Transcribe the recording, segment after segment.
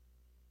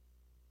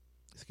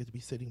It's good to be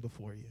sitting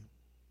before you.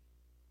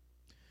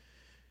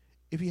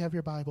 If you have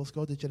your Bibles,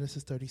 go to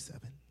Genesis 37.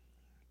 I'm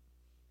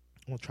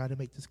gonna try to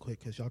make this quick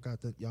because y'all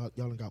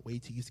done got way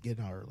too used to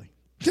getting out early.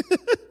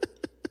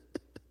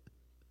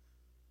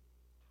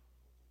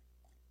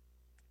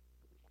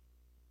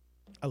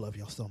 I love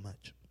y'all so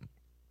much.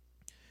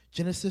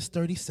 Genesis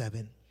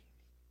 37.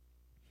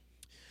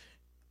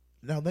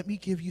 Now let me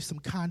give you some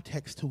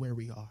context to where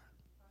we are.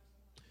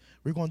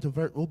 We're going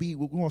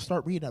to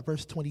start reading at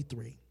verse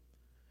 23.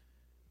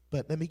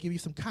 But let me give you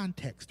some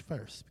context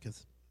first,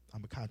 because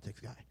I'm a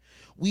context guy.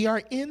 We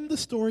are in the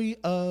story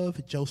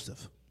of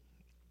Joseph.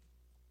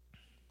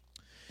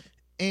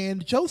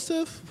 And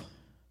Joseph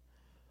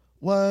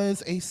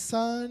was a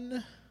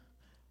son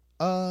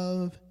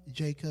of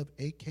Jacob,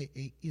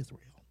 a.k.a. Israel.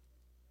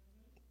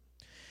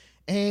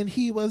 And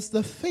he was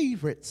the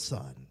favorite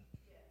son.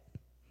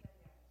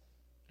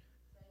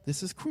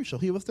 This is crucial.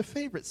 He was the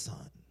favorite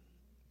son.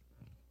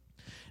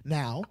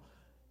 Now,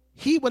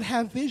 he would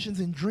have visions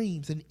and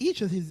dreams, and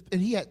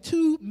he had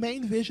two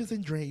main visions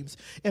and dreams,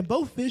 and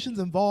both visions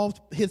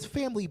involved his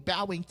family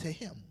bowing to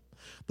him.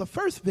 The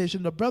first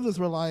vision, the brothers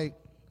were like,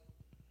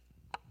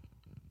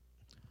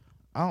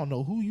 I don't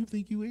know who you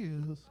think you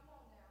is.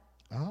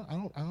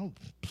 I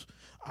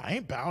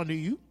ain't bowing to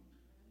you.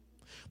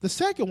 The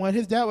second one,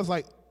 his dad was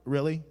like,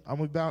 really? I'm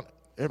gonna bow.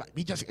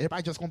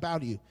 Everybody just gonna bow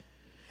to you.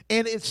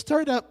 And it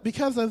stirred up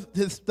because of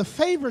the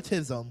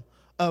favoritism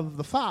of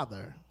the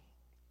father.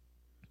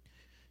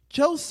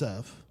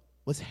 Joseph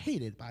was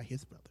hated by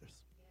his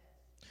brothers.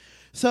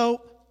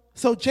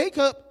 So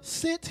Jacob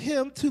sent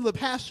him to the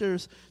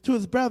pastures to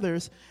his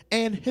brothers,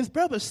 and his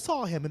brothers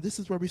saw him, and this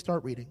is where we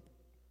start reading.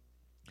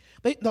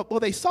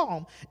 They saw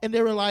him, and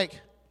they were like,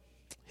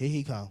 here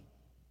he come.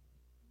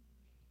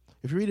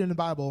 If you read it in the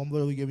Bible, I'm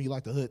literally giving you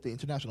like the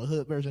international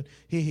hood version.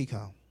 Here he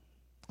come.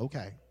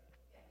 Okay.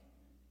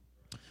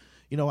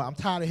 You know, I'm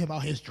tired of him, all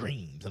his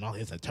dreams and all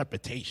his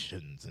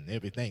interpretations and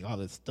everything, all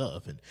this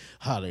stuff. And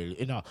how they,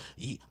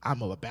 I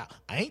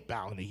ain't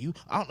bowing to you.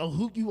 I don't know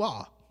who you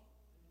are.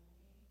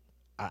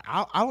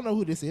 I don't know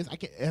who this is. I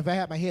can't. If I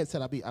had my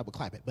headset, I would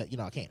clap it, but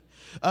I can't.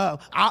 I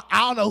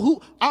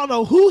don't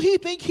know who he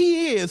think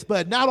he is,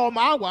 but not on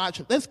my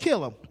watch. Let's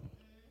kill him.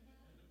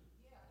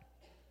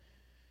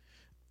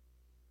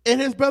 And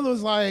his brother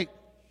was like,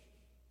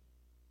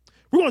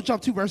 we're going to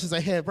jump 2 verses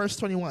ahead, verse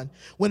 21.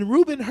 When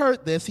Reuben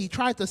heard this, he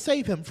tried to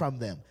save him from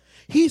them.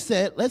 He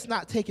said, let's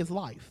not take his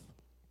life.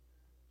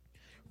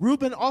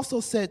 Reuben also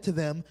said to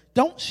them,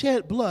 don't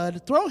shed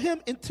blood. Throw him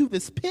into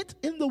this pit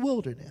in the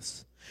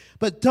wilderness,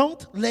 but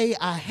don't lay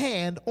a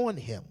hand on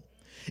him,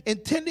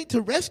 intending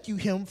to rescue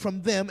him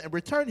from them and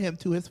return him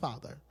to his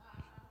father.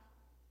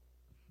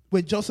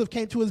 When Joseph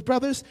came to his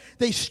brothers,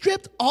 they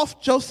stripped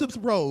off Joseph's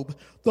robe,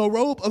 the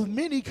robe of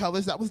many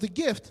colors, that was the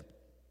gift,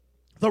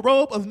 the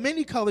robe of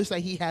many colors that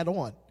he had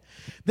on.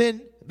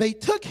 Then they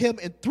took him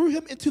and threw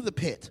him into the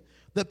pit.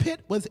 The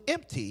pit was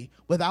empty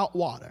without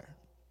water.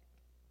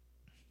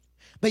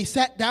 They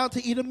sat down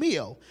to eat a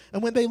meal,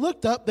 and when they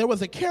looked up, there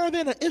was a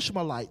caravan of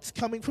Ishmaelites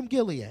coming from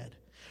Gilead.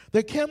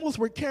 Their camels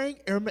were carrying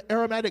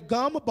aromatic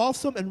gum,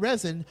 balsam, and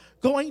resin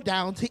going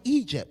down to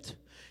Egypt.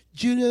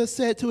 Judah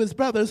said to his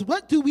brothers,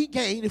 what do we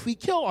gain if we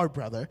kill our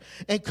brother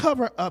and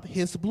cover up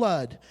his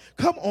blood?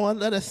 Come on,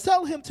 let us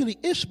sell him to the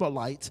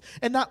Ishmaelites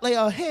and not lay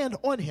a hand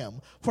on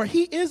him, for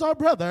he is our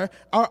brother,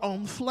 our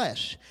own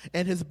flesh.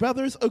 And his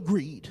brothers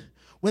agreed.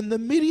 When the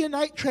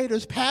Midianite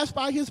traders passed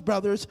by his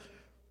brothers,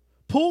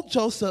 pulled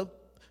Joseph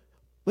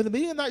out of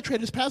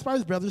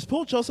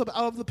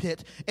the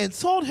pit and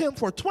sold him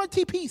for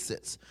 20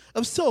 pieces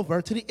of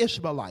silver to the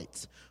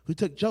Ishmaelites, who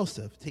took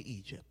Joseph to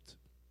Egypt.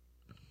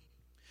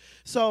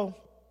 So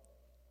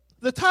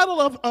the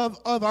title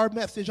of our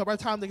message, of our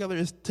time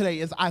together today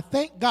is I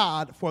Thank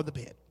God for the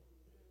Pit.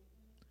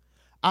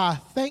 I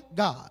thank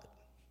God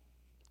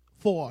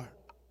for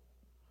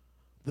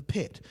the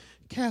pit.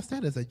 Cass,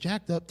 that is a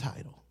jacked up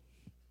title.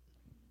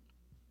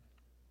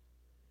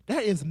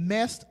 That is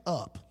messed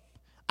up.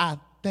 I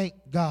thank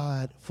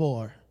God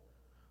for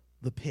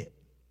the pit.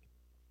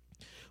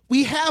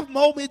 We have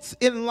moments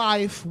in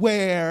life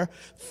where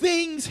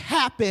things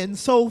happen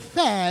so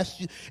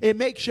fast, it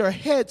makes your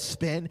head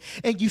spin,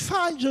 and you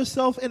find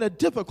yourself in a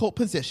difficult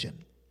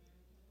position.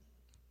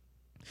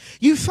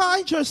 You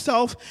find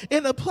yourself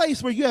in a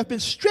place where you have been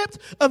stripped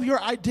of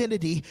your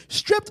identity,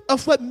 stripped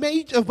of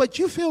what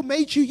you feel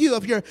made you,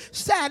 of your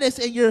status,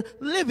 and you're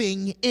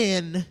living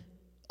in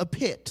a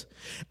pit.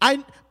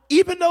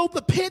 Even though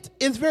the pit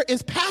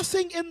is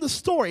passing in the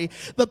story,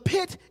 the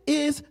pit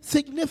is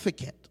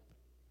significant.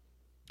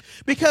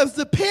 Because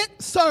the pit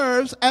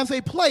serves as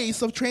a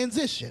place of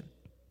transition.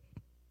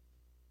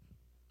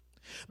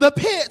 The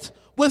pit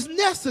was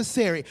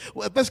necessary.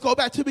 Let's go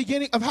back to the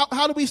beginning of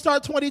how did we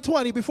start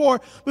 2020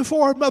 before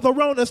Mother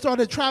Rona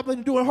started traveling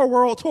and doing her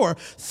world tour.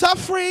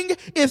 Suffering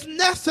is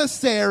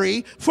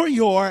necessary for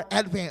your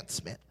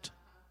advancement.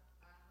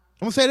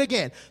 I'm going to say it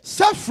again.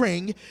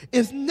 Suffering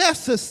is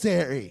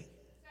necessary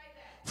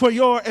for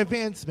your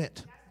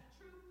advancement.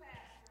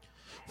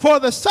 For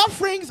the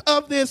sufferings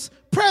of this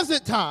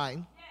present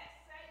time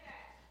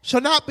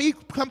shall not be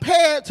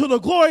compared to the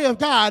glory of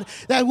God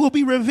that will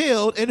be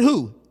revealed in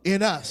who?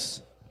 In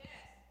us.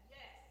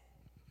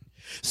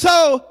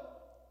 So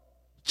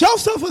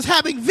Joseph was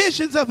having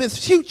visions of his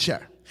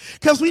future,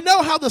 because we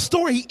know how the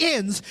story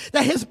ends,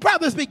 that his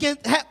brothers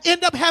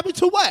end up having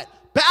to what?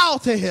 Bow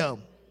to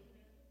him.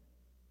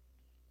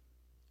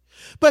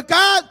 But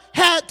God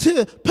had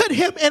to put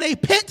him in a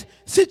pit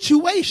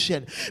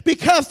situation,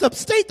 because the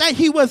state that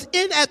he was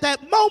in at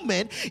that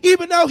moment,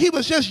 even though he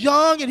was just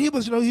young and he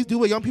was, he's doing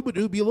what young people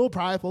do, be a little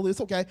prideful,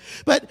 it's okay.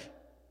 But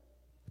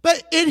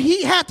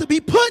he had to be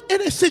put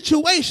in a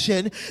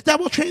situation that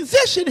will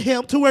transition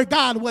him to where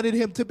God wanted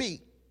him to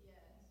be.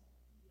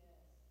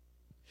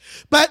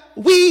 But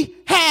we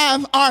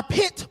have our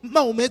pit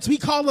moments. We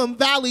call them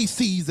valley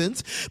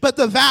seasons. But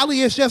the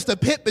valley is just a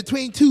pit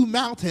between two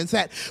mountains.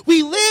 That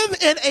we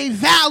live in a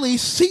valley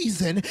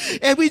season,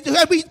 and we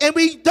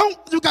don't.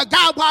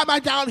 God, why am I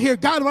down here?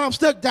 God, why I'm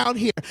stuck down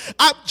here?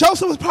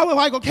 Joseph was probably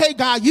like, okay,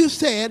 God, you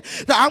said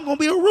that I'm going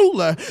to be a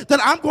ruler, that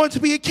I'm going to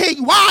be a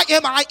king. Why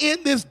am I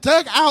in this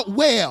dug out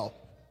well?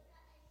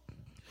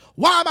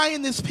 Why am I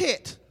in this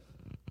pit?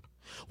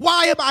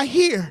 Why am I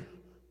here?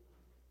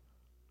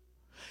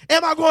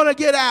 Am I going to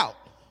get out?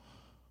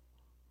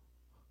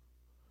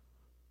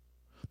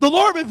 The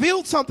Lord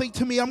revealed something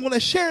to me. I'm going to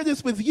share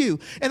this with you,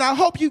 and I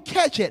hope you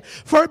catch it.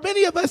 For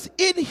many of us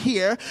in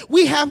here,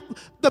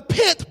 the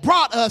pit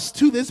brought us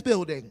to this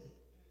building.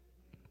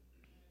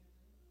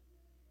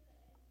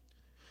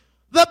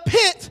 The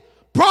pit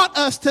brought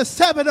us to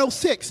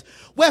 706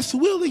 West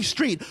Wheeling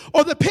Street,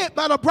 or the pit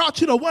might have brought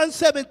you to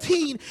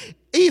 117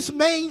 East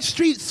Main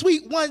Street,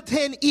 Suite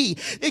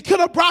 110E. It could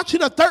have brought you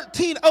to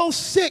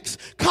 1306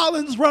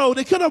 Collins Road.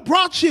 It could have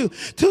brought you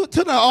to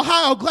the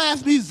Ohio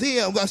Glass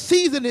Museum, A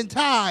Season in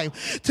Time,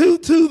 to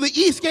the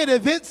Eastgate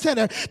Event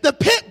Center. The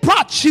pit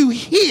brought you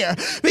here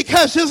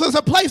because this was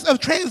a place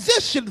of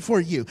transition for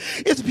you.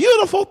 It's a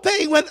beautiful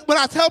thing when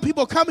I tell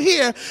people come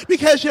here,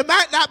 because you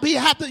might not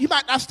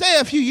stay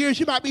a few years,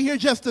 you might be here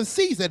just a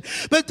season.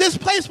 But this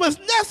place was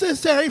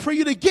necessary for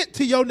you to get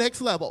to your next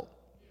level.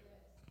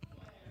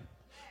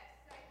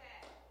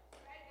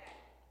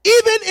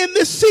 Even in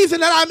this season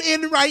that I'm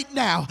in right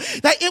now,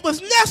 that it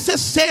was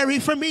necessary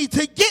for me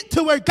to get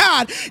to where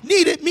God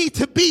needed me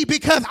to be,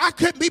 because I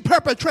couldn't be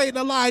perpetrating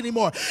a lie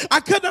anymore. I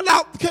couldn't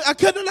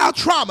allow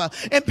trauma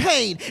and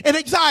pain and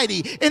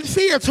anxiety and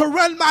fear to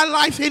run my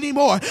life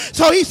anymore.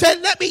 So he said,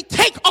 let me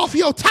take off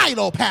your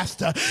title,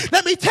 pastor.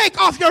 Let me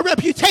take off your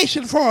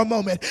reputation for a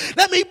moment.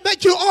 Let me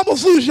make you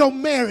almost lose your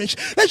marriage.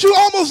 Let you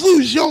almost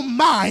lose your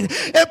mind,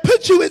 and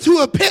put you into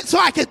a pit so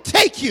I can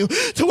take you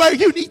to where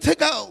you need to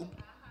go.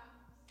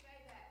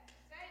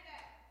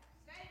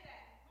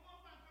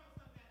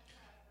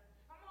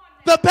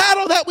 The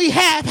battle that we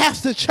have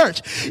as the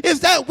church is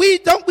that we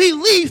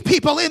leave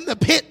people in the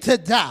pit to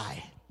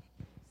die.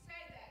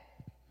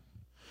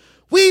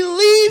 We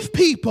leave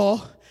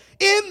people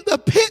in the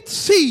pit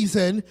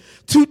season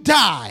to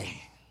die.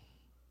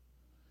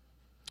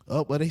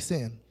 Oh, what are they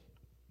saying?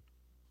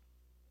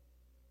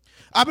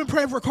 I've been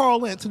praying for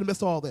Carl Lentz in the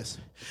midst of all this,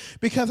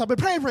 because I've been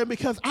praying for him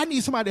because I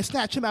need somebody to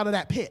snatch him out of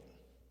that pit.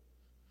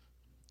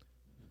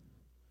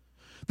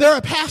 There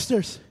are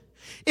pastors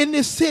in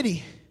this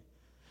city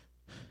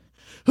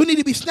who need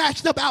to be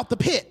snatched up out the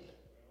pit.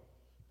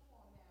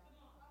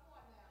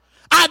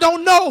 I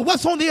don't know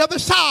what's on the other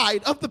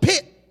side of the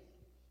pit.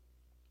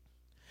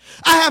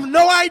 I have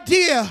no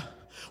idea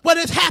what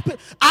has happened.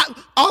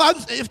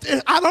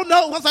 I don't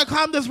know. Once I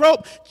climbed this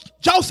rope,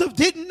 Joseph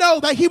didn't know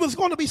that he was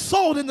going to be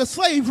sold into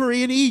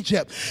slavery in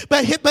Egypt.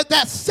 But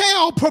that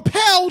sale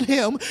propelled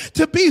him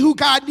to be who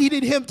God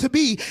needed him to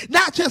be,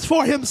 not just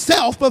for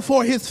himself, but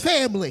for his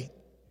family.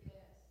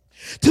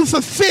 To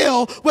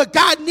fulfill what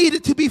God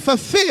needed to be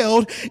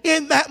fulfilled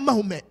in that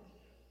moment.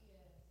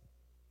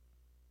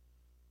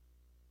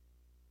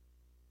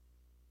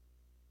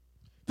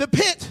 The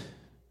pit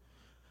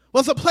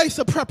was a place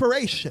of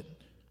preparation.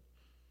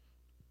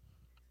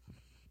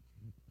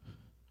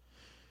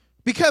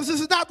 Because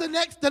this is not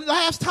the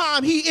last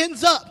time he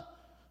ends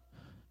up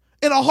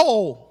in a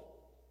hole.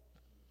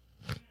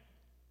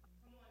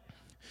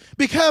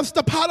 Because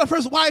the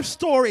Potiphar's wife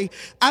story,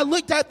 I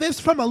looked at this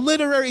from a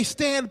literary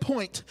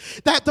standpoint,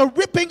 that the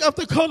ripping of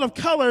the coat of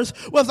colors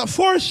was a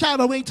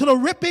foreshadowing to the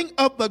ripping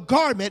of the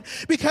garment,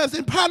 because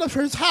in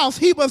Potiphar's house,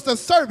 he was the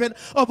servant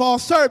of all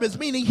servants,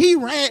 meaning he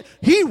ran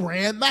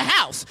the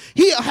house.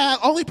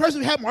 Only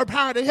person who had more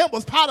power than him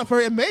was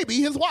Potiphar and maybe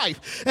his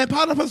wife. And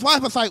Potiphar's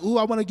wife was like, ooh,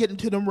 I want to get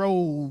into them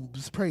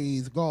robes.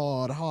 Praise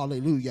God.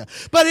 Hallelujah.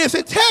 But his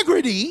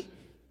integrity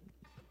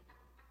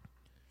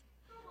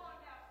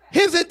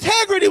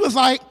was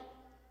like,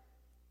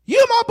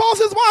 you my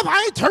boss's wife,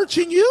 I ain't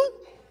touching you.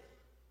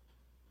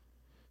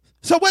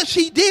 So what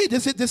she did,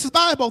 this is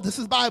Bible,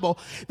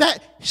 that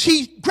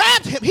she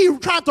grabbed him. He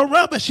tried to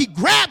run, but she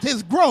grabbed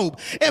his robe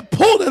and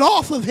pulled it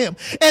off of him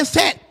and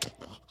said,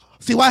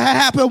 see what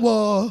happened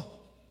was,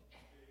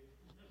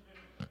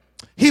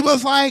 he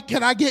was like,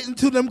 can I get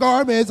into them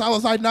garments? I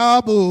was like,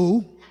 nah,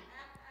 boo.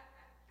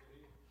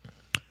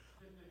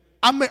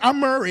 I'm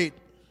married.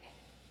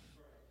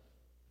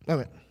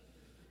 Wait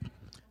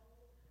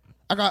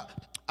a minute.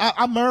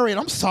 I'm married.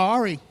 I'm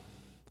sorry.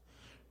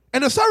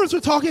 And the servants were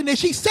talking, and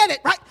she said it,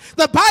 right?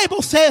 The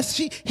Bible says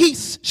she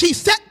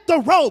set the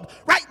robe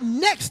right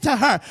next to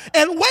her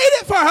and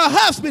waited for her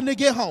husband to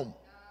get home.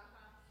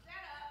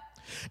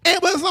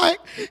 It was like,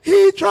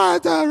 he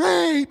tried to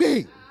rape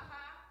me.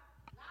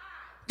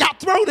 Got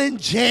thrown in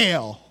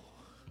jail.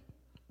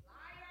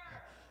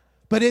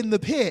 But in the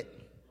pit,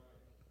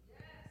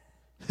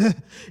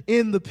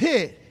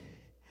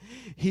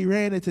 he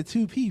ran into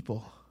two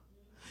people.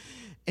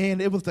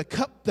 And it was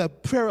the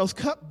Pharaoh's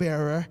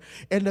cupbearer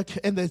and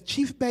the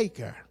chief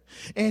baker.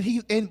 And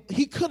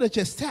he could have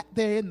just sat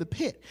there in the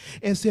pit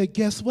and said,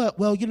 guess what?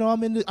 Well,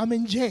 I'm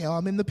in jail.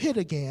 I'm in the pit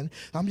again.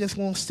 I'm just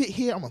gonna sit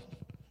here. I'm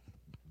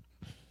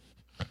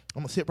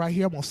gonna sit right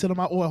here. I'm gonna sit on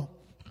my oil.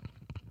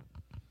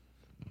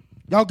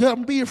 Y'all good? I'm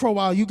gonna be here for a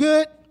while. You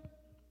good?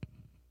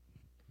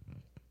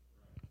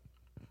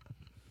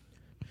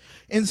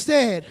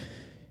 Instead,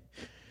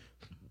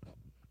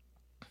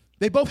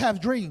 they both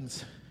have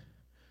dreams.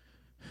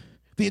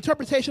 The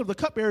interpretation of the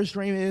cupbearer's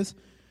dream is,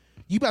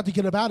 you about to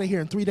get up out of here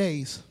in 3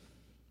 days.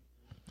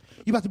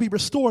 You about to be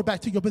restored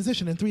back to your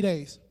position in 3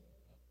 days.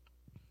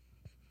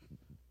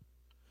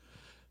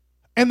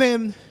 And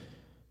then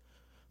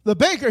the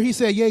baker, he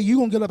said, yeah, you're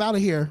going to get up out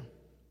of here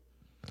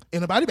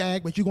in a body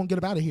bag, but you're going to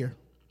get up out of here.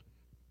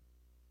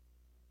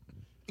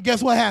 And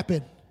guess what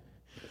happened?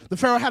 The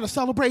Pharaoh had a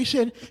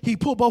celebration. He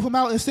pulled both of them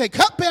out and said,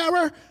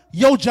 cupbearer,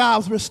 your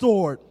job's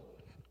restored.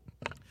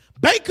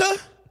 Baker,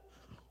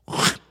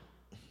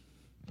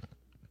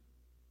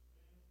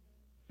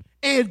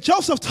 and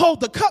Joseph told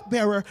the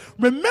cupbearer,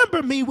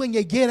 remember me when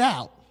you get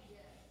out.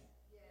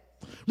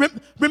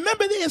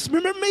 Remember this,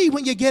 remember me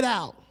when you get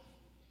out.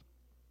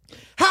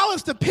 How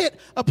is the pit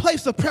a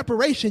place of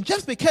preparation?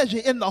 Just because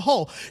you're in the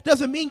hole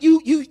doesn't mean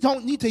you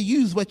don't need to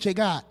use what you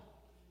got.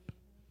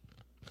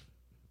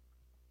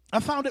 I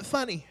found it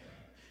funny.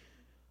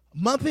 A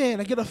month in,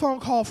 I get a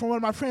phone call from one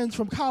of my friends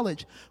from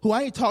college who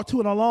I ain't talked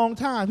to in a long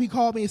time. He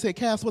called me and said,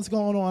 Cass, what's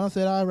going on? I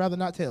said, I'd rather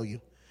not tell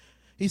you.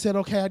 He said,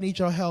 okay, I need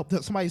your help.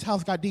 Somebody's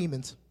house got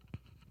demons.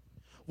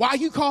 Why are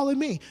you calling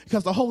me?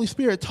 Because the Holy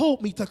Spirit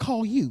told me to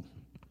call you.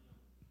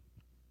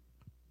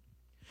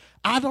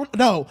 I don't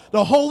know.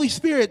 The Holy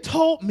Spirit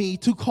told me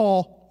to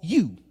call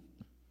you.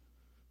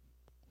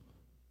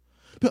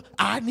 But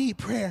I need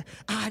prayer.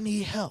 I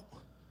need help.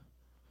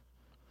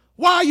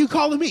 Why are you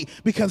calling me?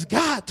 Because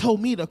God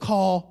told me to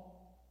call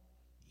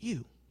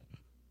you.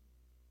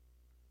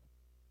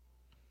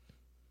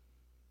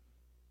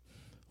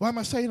 Why am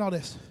I saying all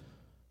this?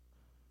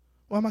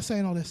 Why am I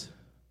saying all this?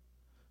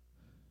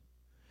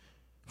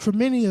 For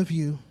many of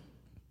you,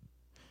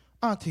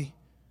 Auntie,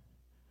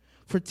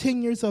 for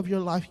 10 years of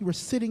your life, you were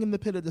sitting in the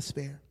pit of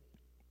despair.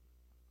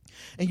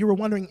 And you were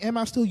wondering, am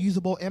I still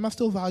usable? Am I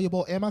still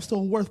valuable? Am I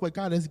still worth what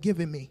God has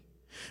given me?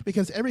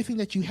 Because everything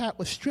that you had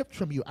was stripped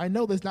from you. I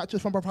know this not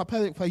just from a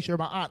prophetic place, you're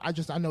my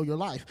aunt. I know your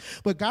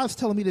life. But God's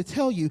telling me to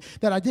tell you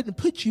that I didn't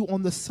put you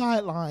on the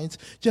sidelines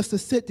just to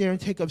sit there and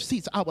take up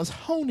seats. I was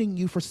honing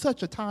you for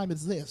such a time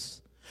as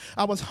this.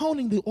 I was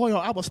honing the oil.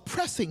 I was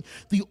pressing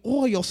the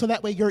oil so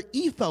that way your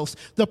ethos,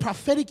 the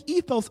prophetic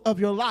ethos of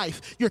your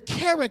life, your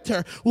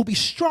character will be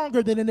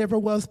stronger than it ever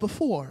was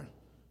before.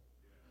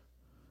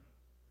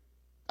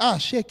 That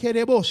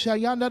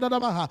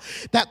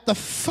the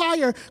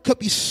fire could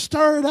be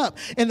stirred up,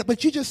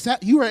 but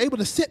you were able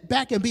to sit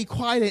back and be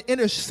quiet and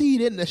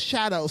intercede in the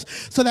shadows,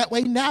 so that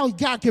way now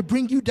God can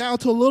bring you down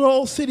to a little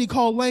old city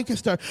called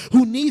Lancaster,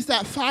 who needs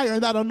that fire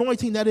and that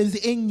anointing that is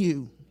in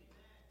you.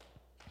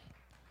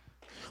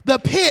 The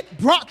pit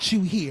brought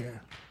you here.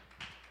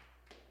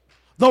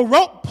 The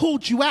rope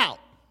pulled you out,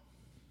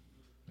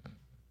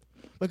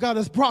 but God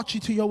has brought you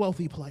to your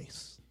wealthy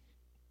place.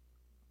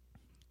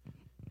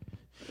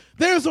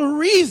 There's a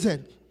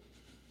reason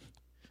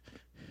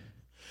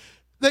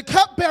the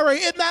cupbearer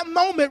in that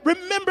moment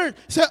remembered,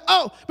 said,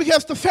 oh,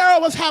 because the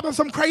Pharaoh was having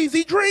some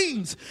crazy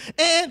dreams.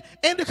 And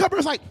the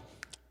cupbearer's like,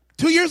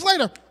 2 years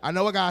later, I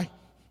know a guy.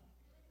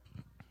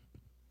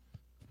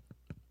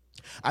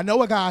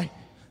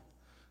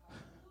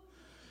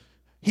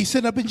 He's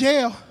sitting up in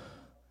jail.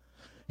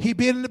 He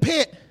been in the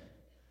pit,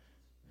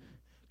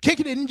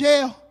 kicking it in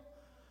jail.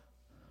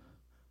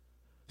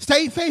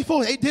 Stayed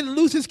faithful. He didn't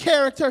lose his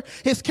character.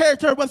 His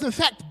character was, in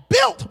fact,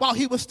 built while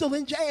he was still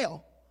in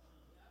jail.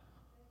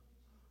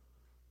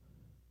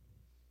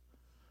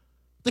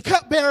 The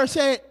cupbearer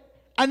said,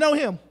 I know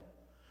him.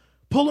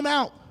 Pull him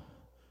out.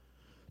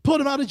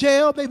 Pulled him out of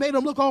jail. They made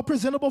him look all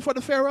presentable for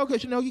the Pharaoh,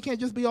 because, you can't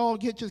just be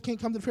just can't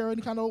come to the Pharaoh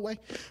any kind of way.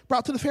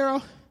 Brought to the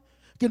Pharaoh.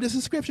 Again, this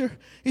is scripture.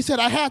 He said,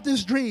 I had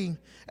this dream.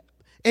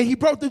 And he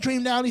broke the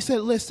dream down. He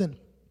said, listen.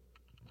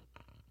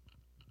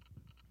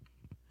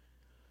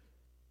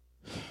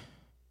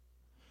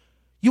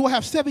 You will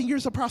have 7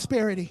 years of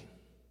prosperity.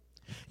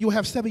 You will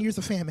have 7 years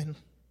of famine.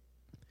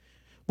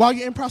 While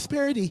you're in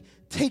prosperity,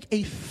 take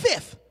a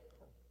fifth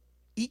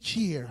each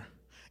year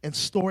and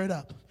store it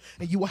up.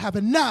 And you will have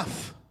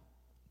enough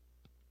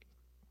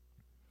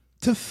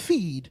to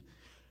feed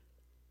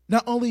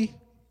not only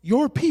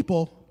your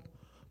people,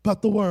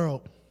 but the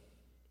world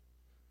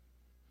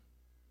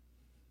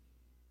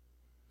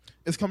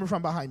is coming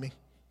from behind me.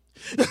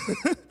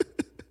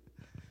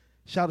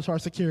 Shout out to our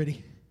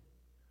security.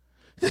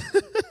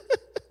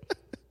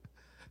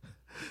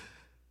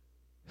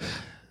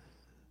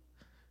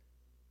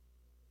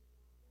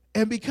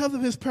 And because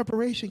of his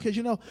preparation, because,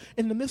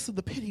 in the midst of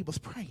the pit, he was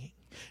praying.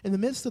 In the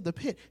midst of the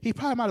pit, he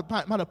probably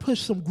might have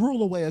pushed some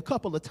gruel away a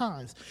couple of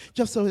times,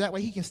 just so that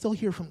way he can still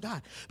hear from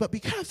God. But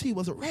because he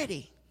was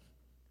ready,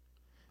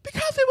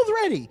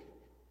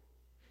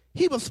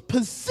 he was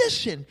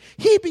positioned.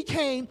 He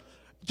became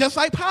just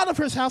like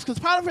Potiphar's house, because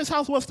Potiphar's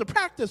house was the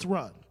practice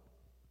run.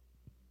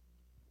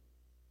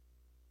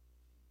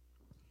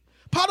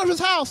 Potiphar's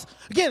house,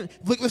 again,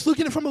 let's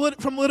look at it from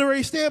a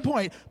literary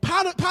standpoint.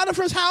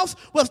 Potiphar's house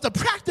was the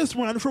practice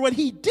run for what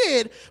he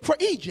did for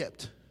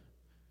Egypt.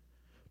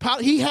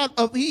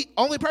 The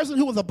only person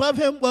who was above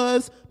him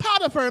was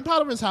Potiphar in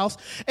Potiphar's house.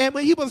 And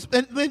when he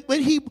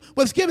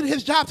was given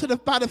his job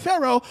by the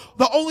Pharaoh,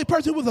 the only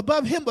person who was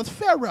above him was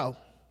Pharaoh.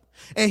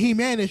 And he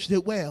managed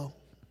it well.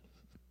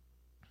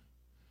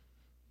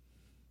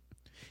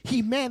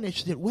 He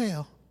managed it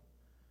well.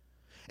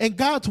 And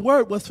God's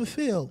word was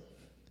fulfilled.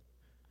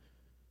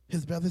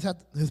 His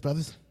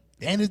brothers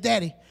and his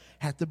daddy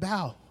had to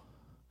bow.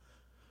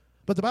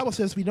 But the Bible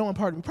says we know in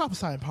part, we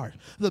prophesy in part.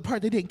 The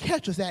part they didn't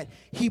catch was that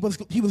he was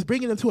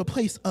bringing them to a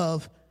place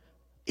of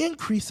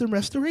increase and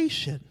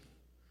restoration.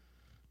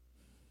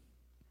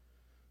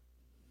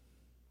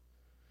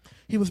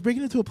 He was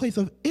bringing them to a place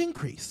of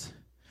increase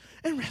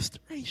and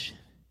restoration.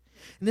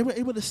 And they were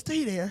able to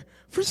stay there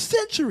for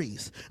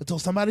centuries until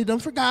somebody done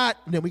forgot.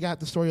 And then we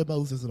got the story of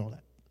Moses and all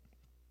that.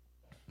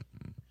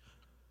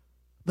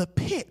 The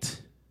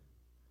pit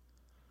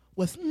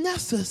was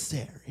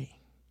necessary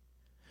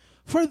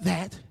for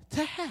that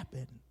to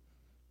happen.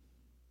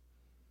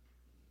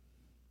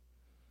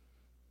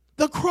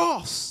 The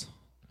cross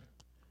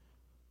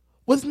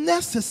was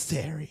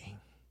necessary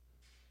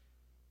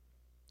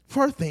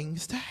for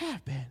things to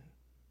happen.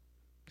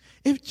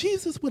 If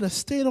Jesus would have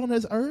stayed on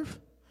this earth,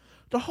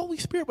 the Holy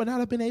Spirit would not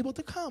have been able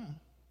to come.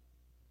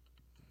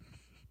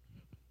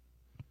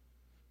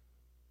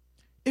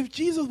 If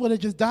Jesus would have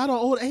just died of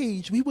old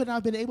age, we would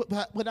not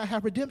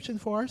have redemption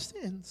for our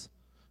sins.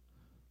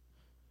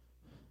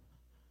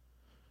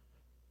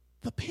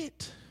 The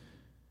pit,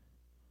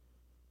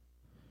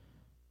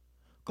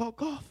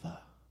 Golgotha,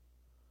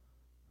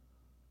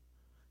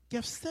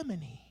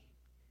 Gethsemane.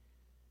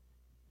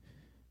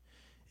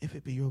 If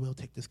it be your will,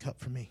 take this cup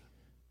from me.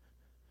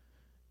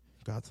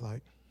 God's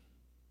like,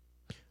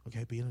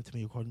 okay, be unto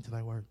me according to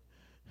thy word.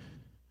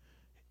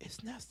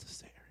 It's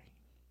necessary.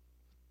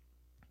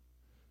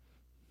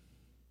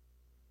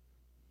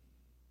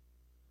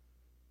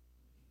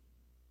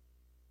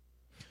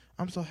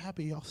 I'm so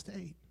happy y'all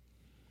stayed.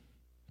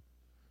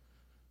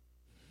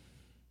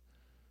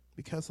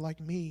 Because like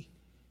me,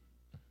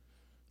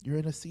 you're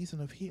in a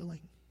season of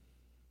healing.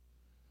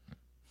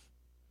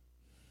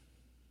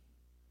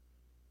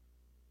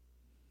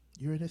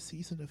 You're in a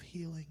season of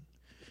healing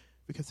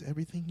because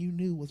everything you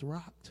knew was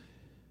rocked.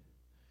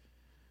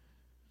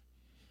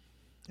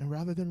 And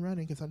rather than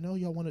running, because I know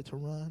y'all wanted to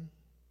run,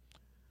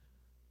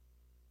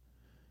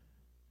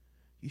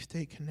 you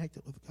stayed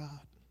connected with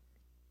God.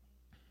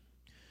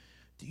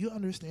 Do you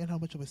understand how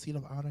much of a seat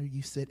of honor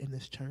you sit in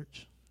this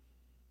church?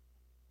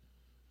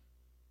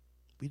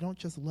 We don't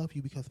just love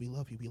you because we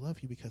love you. We love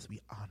you because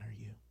we honor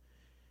you.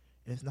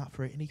 And it's not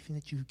for anything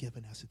that you've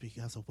given us. It's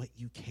because of what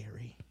you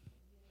carry.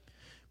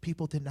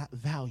 People did not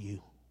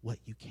value what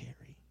you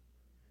carry.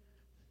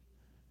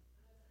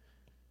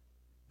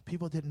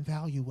 People didn't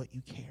value what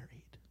you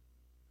carried.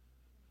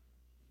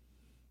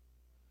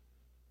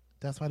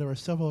 That's why there were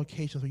several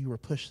occasions where you were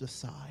pushed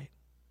aside.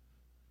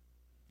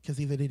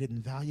 Because either they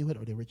didn't value it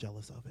or they were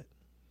jealous of it.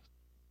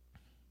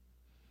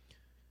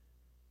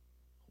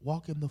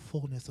 Walk in the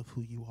fullness of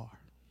who you are.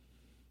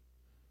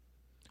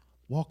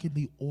 Walk in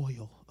the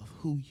oil of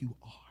who you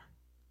are.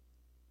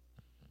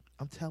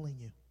 I'm telling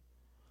you.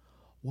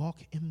 Walk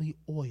in the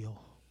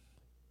oil.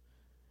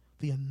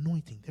 The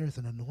anointing. There is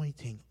an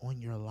anointing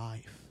on your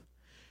life.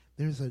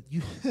 There is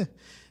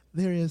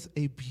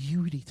a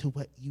beauty to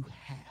what you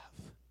have.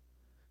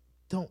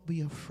 Don't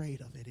be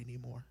afraid of it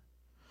anymore.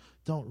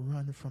 Don't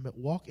run from it.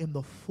 Walk in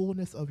the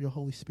fullness of your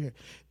Holy Spirit.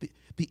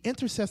 The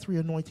intercessory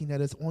anointing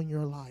that is on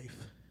your life.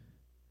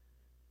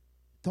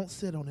 Don't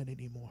sit on it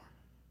anymore.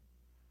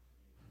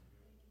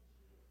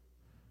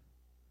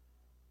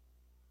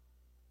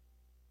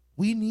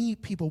 We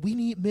need people. We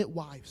need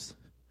midwives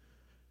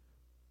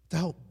to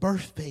help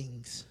birth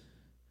things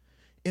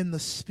in the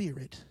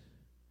Spirit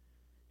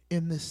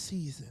in this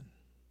season.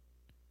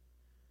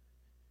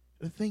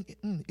 The thing,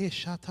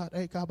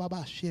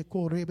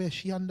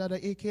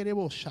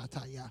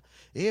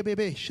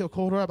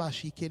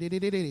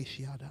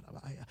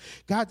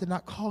 God did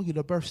not call you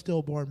to birth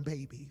stillborn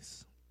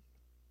babies.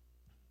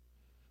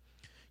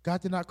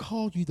 God did not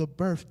call you to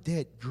birth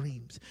dead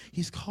dreams.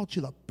 He's called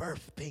you to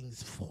birth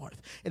things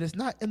forth. And it's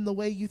not in the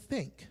way you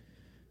think.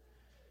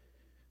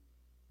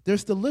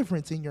 There's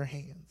deliverance in your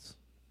hands.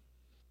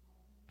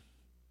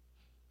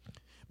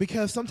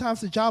 Because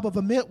sometimes the job of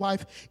a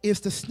midwife is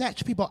to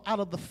snatch people out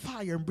of the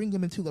fire and bring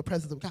them into the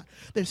presence of God.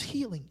 There's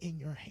healing in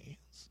your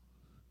hands.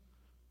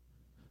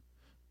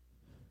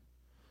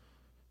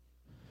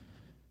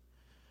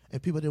 And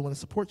people didn't want to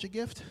support your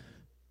gift.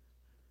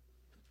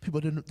 People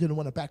didn't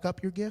want to back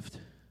up your gift.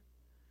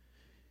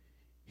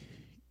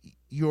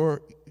 Your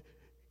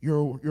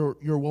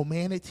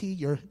womanity,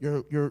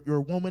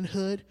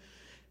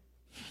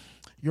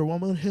 your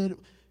womanhood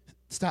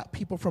stopped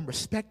people from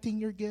respecting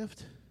your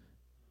gift.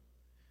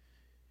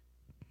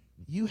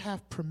 You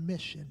have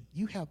permission.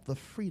 You have the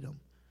freedom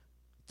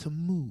to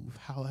move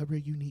however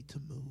you need to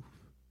move.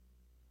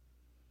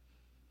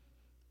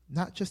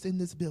 Not just in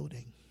this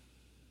building.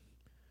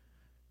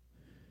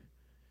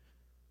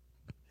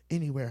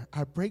 Anywhere.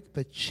 I break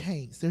the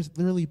chains. There's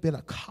literally been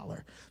a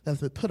collar that's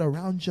been put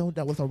around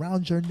that was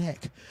around your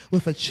neck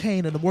with a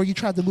chain, and the more you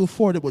try to move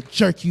forward, it will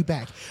jerk you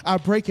back. I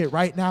break it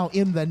right now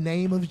in the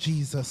name of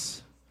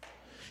Jesus.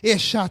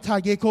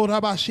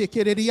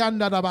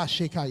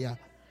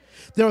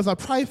 There was a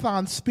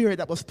python spirit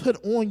that was put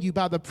on you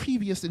by the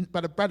previous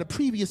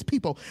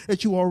people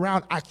that you were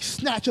around. I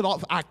snatch it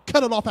off. I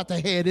cut it off at the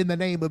head in the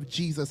name of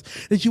Jesus.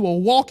 That you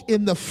will walk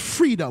in the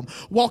freedom,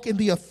 walk in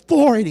the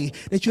authority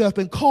that you have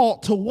been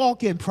called to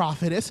walk in,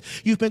 prophetess.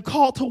 You've been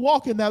called to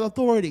walk in that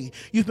authority.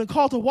 You've been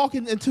called to walk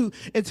into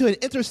an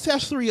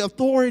intercessory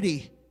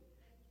authority.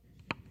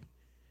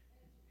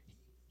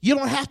 You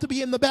don't have to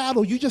be in the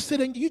battle. You just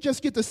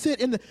get to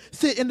sit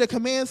in the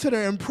command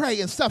center and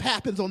pray, and stuff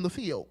happens on the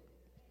field.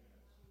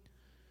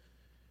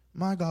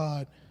 My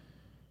God.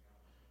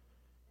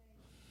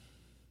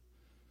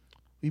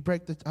 I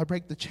break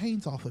the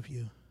chains off of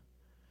you.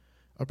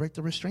 I break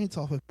the restraints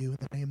off of you in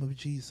the name of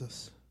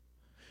Jesus.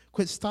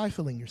 Quit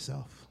stifling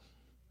yourself.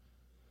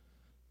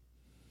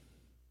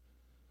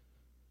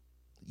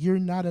 You're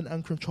not an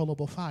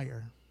uncontrollable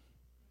fire.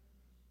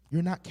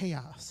 You're not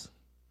chaos.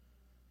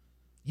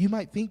 You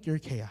might think you're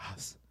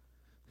chaos,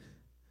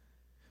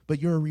 but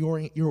you're a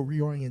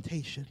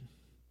reorientation.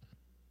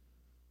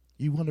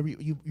 You want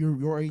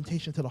your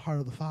orientation to the heart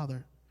of the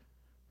Father.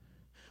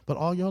 But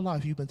all your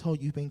life you've been told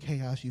you've been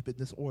chaos, you've been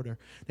disorder,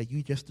 that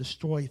you just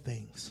destroy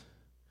things.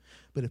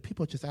 But if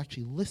people just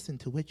actually listen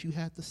to what you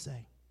had to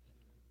say.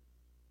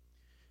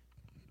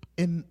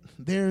 And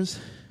there's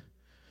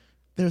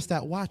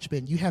that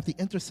watchman. You have the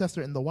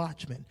intercessor and the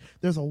watchman.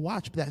 There's a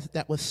watchman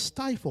that was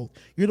stifled.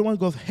 You're the one who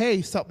goes,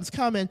 hey, something's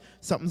coming.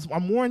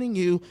 I'm warning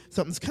you.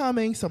 Something's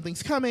coming.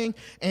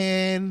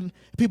 And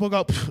people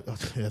go,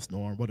 that's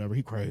Norm, whatever,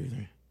 he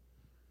crazy.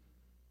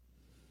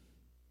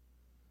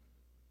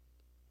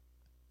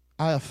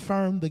 I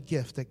affirm the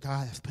gift that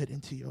God has put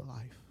into your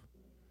life.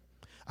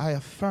 I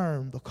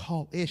affirm the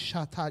call. I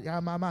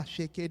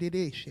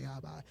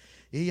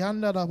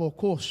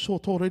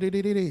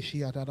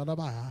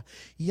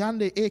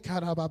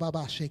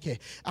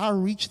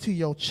reach to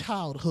your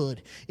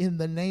childhood in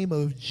the name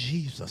of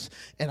Jesus,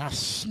 and I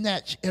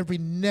snatch every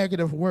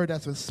negative word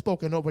that's been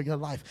spoken over your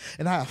life,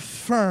 and I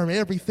affirm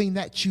everything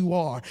that you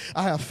are.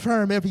 I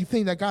affirm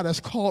everything that God has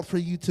called for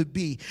you to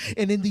be.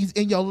 And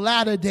in your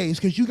latter days,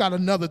 because you got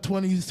another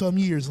 20-some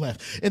years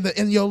left,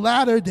 in your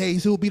latter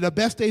days, it will be the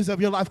best days of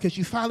your life, because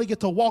you finally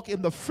get to walk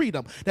in the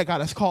freedom that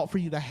God has called for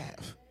you to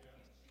have.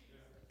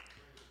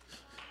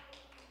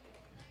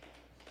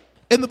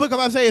 In the book of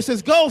Isaiah, it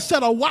says, go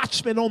set a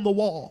watchman on the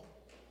wall.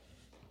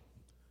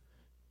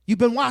 You've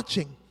been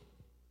watching.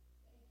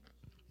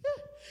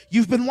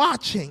 You've been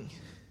watching.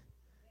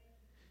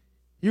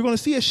 You're going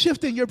to see a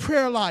shift in your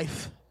prayer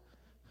life.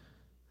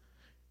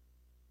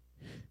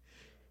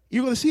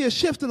 You're going to see a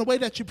shift in the way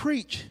that you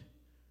preach.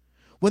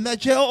 When that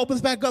jail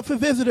opens back up for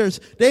visitors,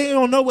 they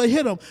don't know what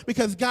hit them,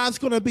 because God's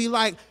going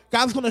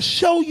to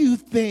show you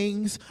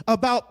things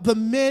about the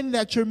men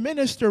that you're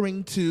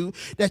ministering to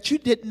that you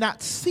did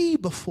not see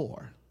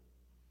before.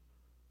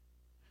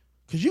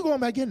 Because you're going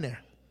back in there.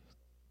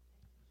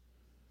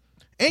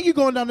 And you're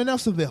going down to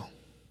Nelsonville.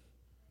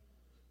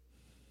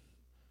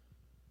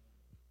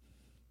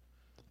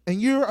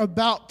 And you're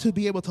about to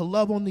be able to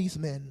love on these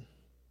men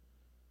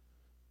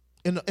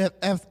and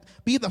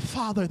be the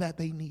father that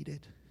they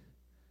needed.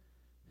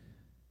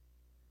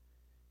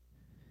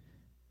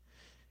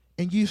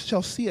 And you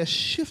shall see a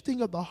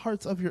shifting of the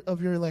hearts of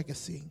your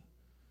legacy.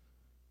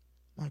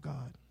 My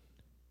God.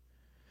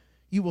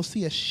 You will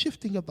see a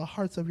shifting of the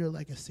hearts of your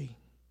legacy.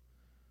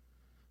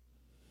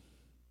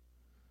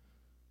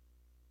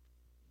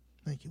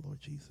 Thank you, Lord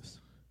Jesus.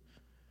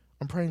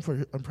 I'm praying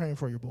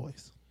for your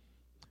boys.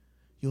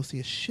 You'll see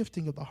a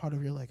shifting of the heart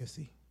of your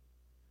legacy.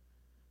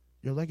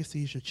 Your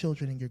legacy is your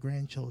children and your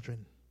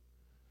grandchildren,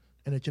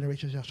 and the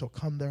generations that shall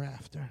come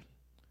thereafter.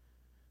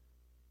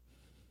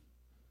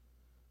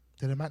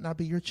 That it might not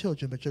be your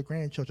children, but your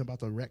grandchildren about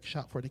to wreck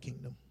shop for the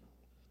kingdom.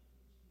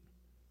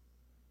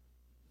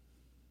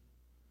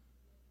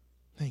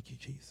 Thank you,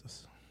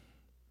 Jesus.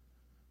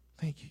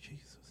 Thank you,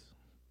 Jesus.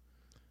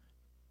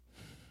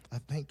 I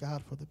thank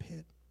God for the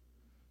pit.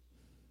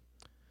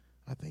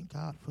 I thank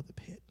God for the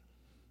pit.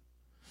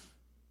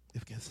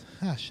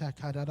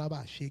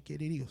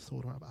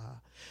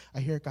 I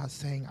hear God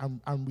saying,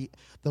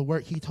 the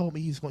word He told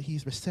me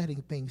He's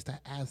resetting things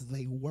that as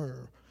they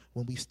were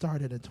when we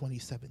started in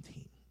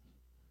 2017.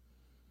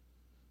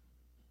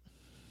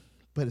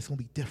 But it's going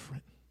to be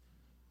different.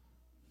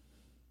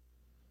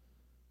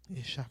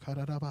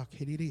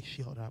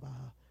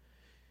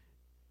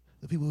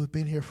 The people who've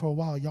been here for a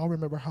while, y'all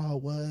remember how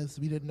it was.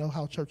 We didn't know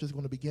how church was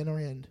going to begin or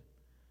end.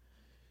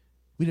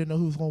 We didn't know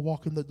who was going to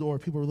walk in the door.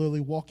 People were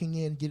literally walking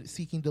in,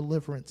 seeking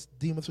deliverance.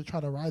 Demons would try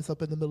to rise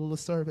up in the middle of the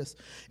service,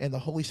 and the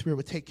Holy Spirit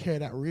would take care of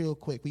that real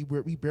quick.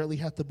 We barely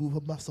had to move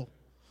a muscle.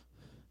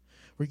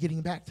 We're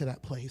getting back to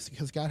that place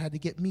because God had to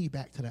get me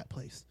back to that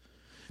place.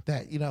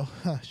 That,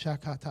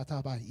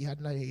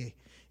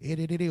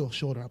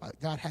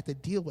 God had to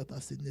deal with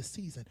us in this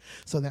season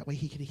so that way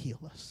He could heal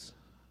us.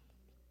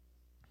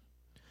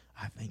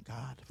 I thank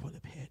God for the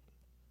pit.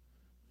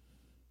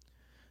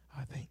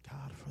 I thank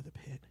God for the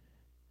pit.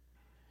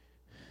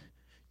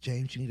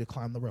 James, you need to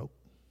climb the rope.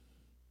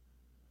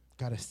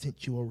 God has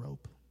sent you a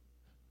rope.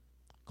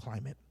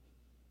 Climb it.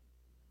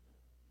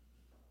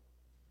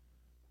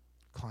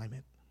 Climb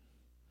it.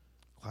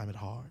 Climb it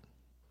hard.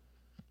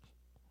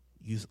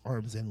 Use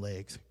arms and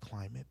legs.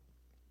 Climb it.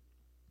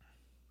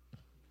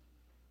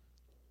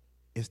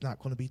 It's not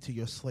going to be to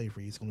your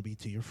slavery. It's going to be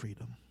to your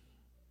freedom.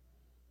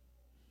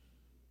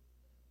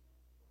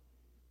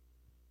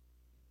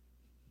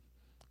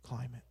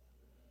 Climb it.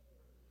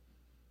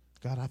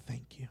 God, I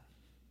thank you.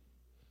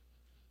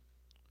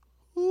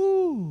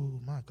 Ooh,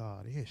 my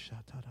God.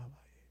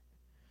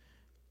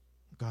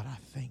 God, I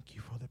thank you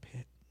for the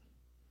pit.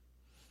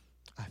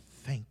 I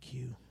thank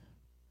you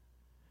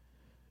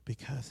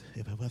because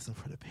if it wasn't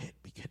for the pit,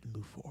 we couldn't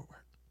move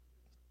forward.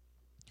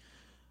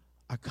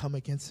 I come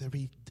against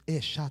every you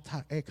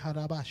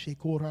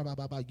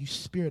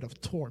spirit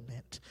of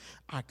torment.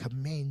 I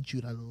command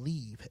you to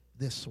leave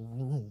this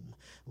room.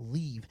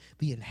 Leave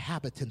the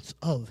inhabitants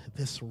of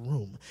this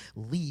room.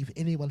 Leave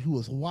anyone who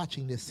is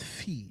watching this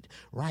feed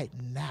right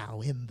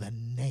now in the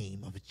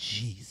name of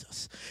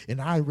Jesus.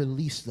 And I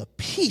release the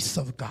peace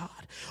of God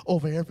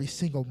over every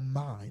single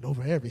mind,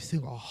 over every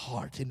single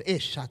heart. In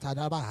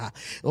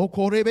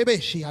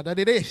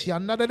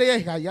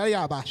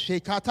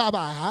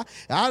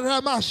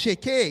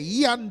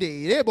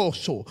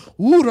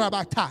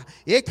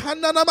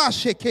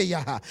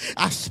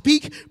I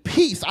speak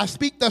peace. I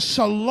speak the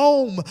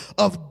shalom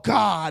of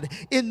God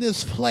in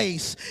this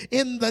place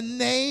in the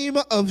name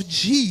of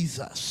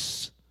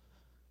Jesus.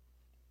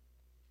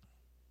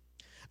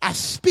 I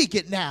speak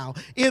it now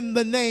in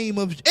the name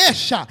of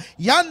Esha.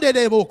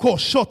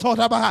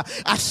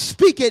 I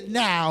speak it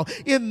now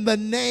in the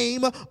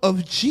name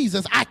of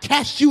Jesus. I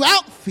cast you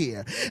out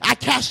fear. I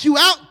cast you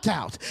out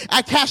doubt.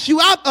 I cast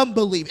you out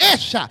unbelief.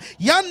 Esha.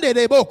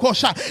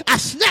 I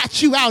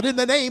snatch you out in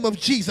the name of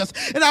Jesus.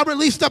 And I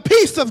release the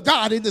peace of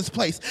God in this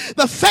place.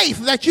 The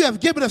faith that you have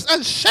given us,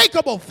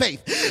 unshakable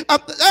faith.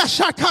 Every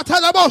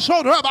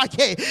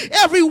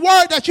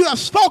word that you have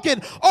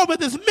spoken over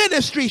this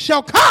ministry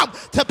shall come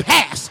to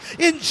pass.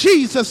 In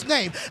Jesus'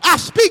 name, I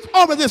speak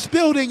over this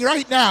building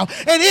right now,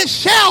 and it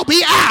shall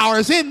be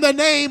ours in the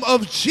name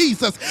of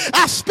Jesus.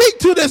 I speak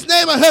to this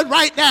neighborhood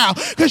right now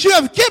because you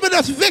have given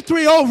us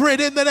victory over it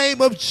in the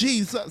name of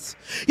Jesus.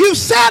 You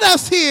set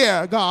us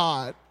here,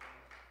 God.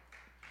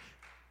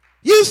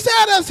 You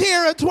set us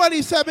here in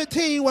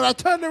 2017 when I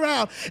turned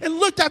around and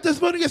looked at this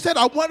building and said,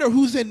 I wonder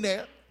who's in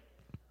there.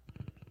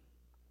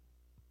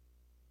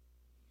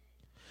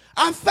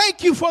 I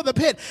thank you for the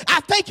pit. I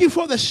thank you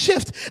for the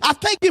shift. I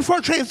thank you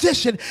for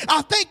transition.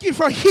 I thank you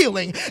for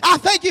healing. I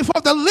thank you for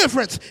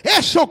deliverance.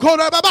 I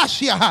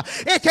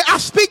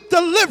speak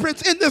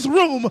deliverance in this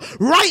room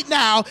right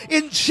now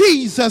in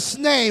Jesus'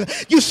 name.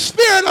 You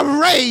spirit of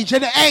rage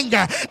and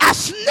anger, I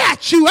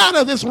snatch you out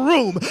of this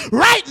room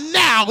right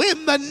now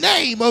in the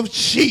name of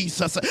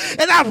Jesus.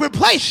 And I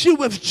replace you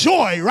with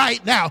joy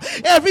right now.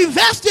 Every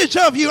vestige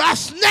of you, I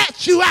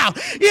snatch you out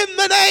in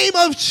the name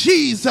of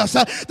Jesus.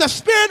 The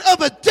spirit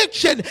of addiction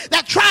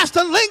that tries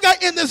to linger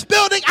in this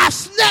building, I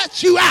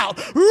snatch you out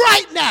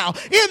right now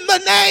in the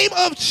name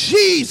of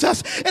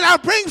Jesus. And I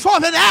bring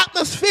forth an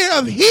atmosphere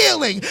of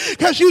healing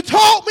because you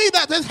told me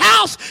that this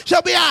house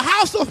shall be a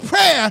house of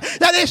prayer,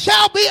 that it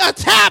shall be a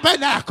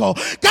tabernacle.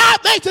 God,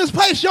 make this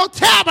place your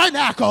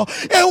tabernacle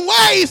in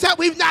ways that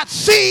we've not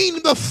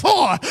seen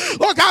before.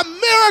 Lord God,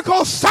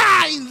 miracles,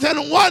 signs,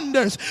 and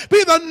wonders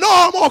be the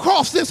norm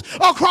across this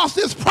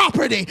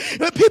property.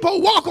 When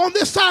people walk on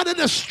this side of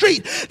the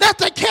street, let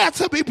the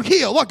cancer be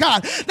healed, Lord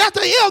God. Let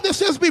the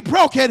illnesses be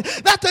broken.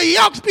 Let the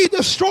yokes be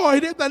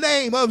destroyed in the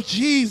name of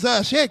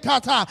Jesus.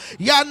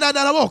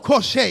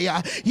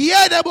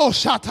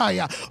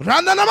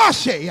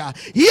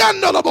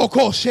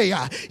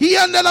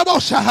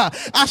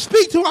 I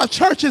speak to our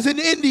churches in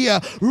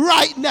India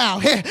right now.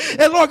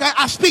 And Lord God,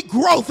 I speak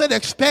growth and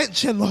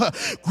expansion.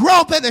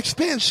 Growth and expansion.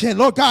 expansion,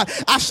 Lord God.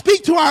 I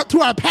speak to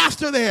our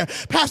pastor there,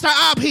 Pastor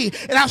Abhi,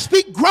 and I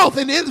speak growth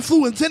and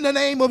influence in the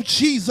name of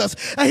Jesus.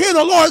 I hear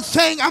the Lord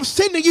saying, I'm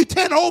sending you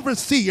 10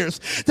 overseers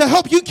to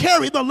help you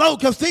carry the load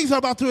because things are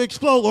about to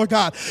explode, Lord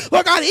God.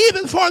 Lord God,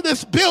 even for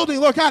this building,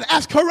 Lord God,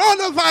 as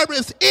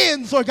coronavirus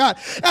ends, Lord God,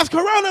 as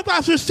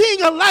coronavirus, we're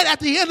seeing a light at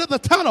the end of the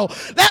tunnel.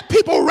 That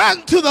people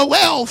run to the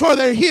well for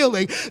their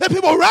healing. That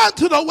people run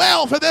to the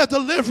well for their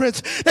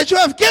deliverance. That you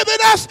have given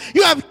us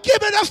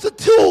the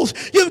tools.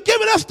 You've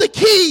given us the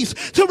keys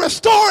to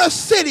restore a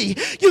city.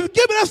 You've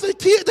given us the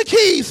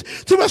keys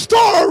to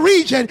restore a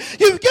region.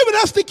 You've given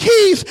us the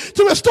keys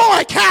to restore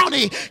a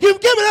county.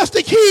 You've given us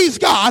the keys,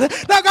 God.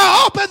 Now,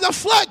 God, open the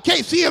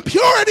floodgates. The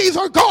impurities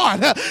are gone.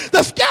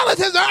 The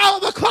skeletons are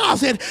out of the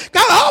closet.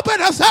 God,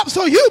 open us up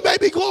so you may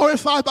be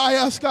glorified by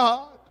us,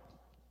 God.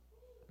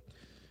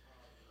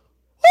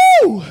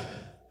 Woo!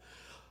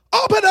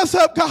 Open us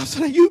up, God,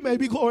 so that you may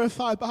be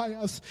glorified by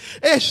us.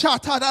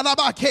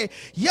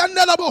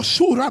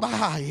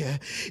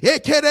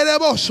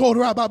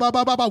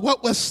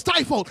 What was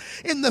stifled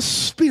in the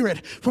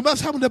spirit from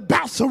us having to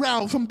bounce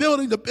around from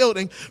building to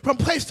building, from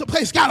place to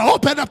place, God,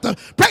 open up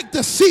break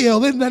the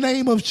seal in the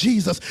name of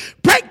Jesus.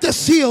 Break the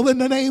seal in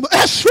the name of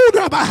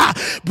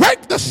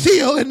break the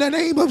seal in the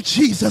name of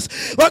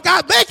Jesus. Lord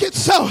God, make it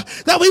so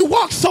that we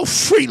walk so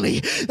freely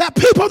that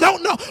people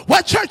don't know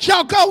what church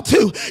y'all go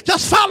to.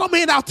 Just follow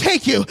me and I'll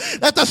take you.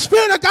 That the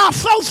Spirit of God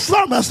flows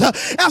from us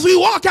as we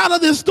walk out of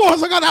this door.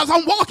 Lord God, as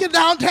I'm walking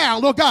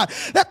downtown, Lord God,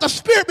 let the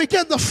Spirit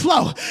begin to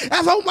flow.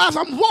 As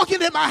I'm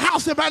walking in my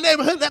house, in my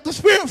neighborhood, let the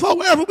Spirit flow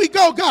wherever we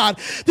go, God.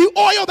 The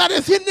oil that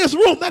is in this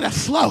room, let it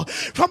flow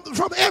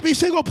from every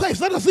single place.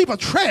 Let us leave a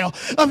trail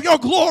of your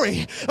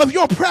glory, of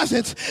your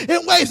presence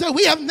in ways that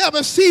we have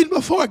never seen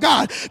before,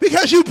 God,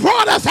 because you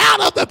brought us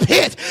out of the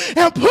pit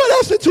and put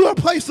us into a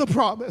place of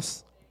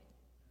promise.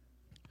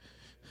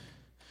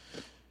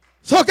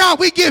 So, God,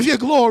 we give you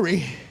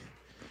glory.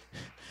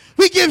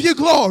 We give you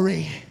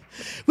glory.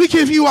 We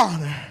give you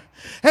honor.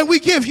 And we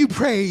give you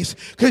praise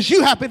because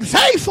you have been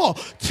faithful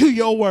to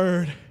your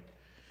word.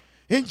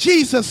 In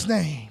Jesus'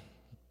 name.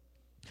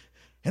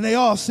 And they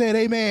all said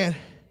amen.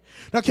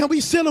 Now, can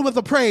we seal it with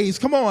a praise?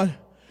 Come on.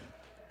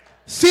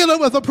 Seal it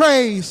with a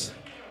praise.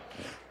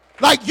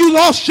 Like you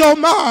lost your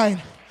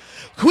mind.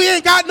 We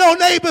ain't got no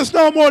neighbors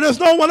no more. There's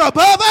no one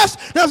above us.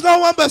 There's no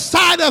one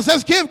beside us.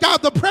 Let's give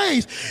God the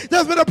praise.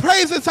 There's been a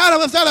praise inside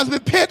of us that has been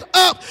pent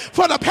up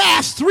for the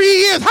past 3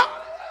 years.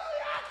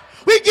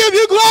 We give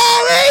you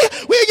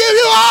glory. We give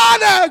you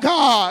honor,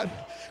 God,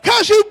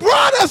 because you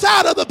brought us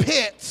out of the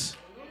pit.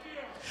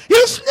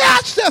 You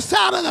snatched us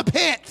out of the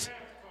pit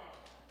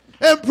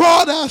and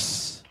brought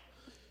us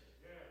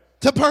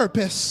to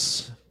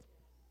purpose.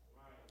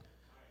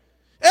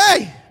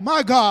 Hey,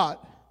 my God.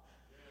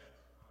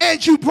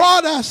 And you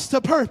brought us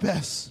to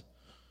purpose.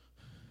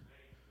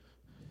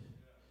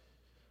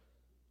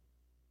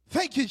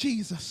 Thank you,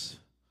 Jesus.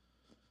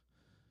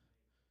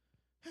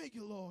 Thank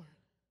you, Lord.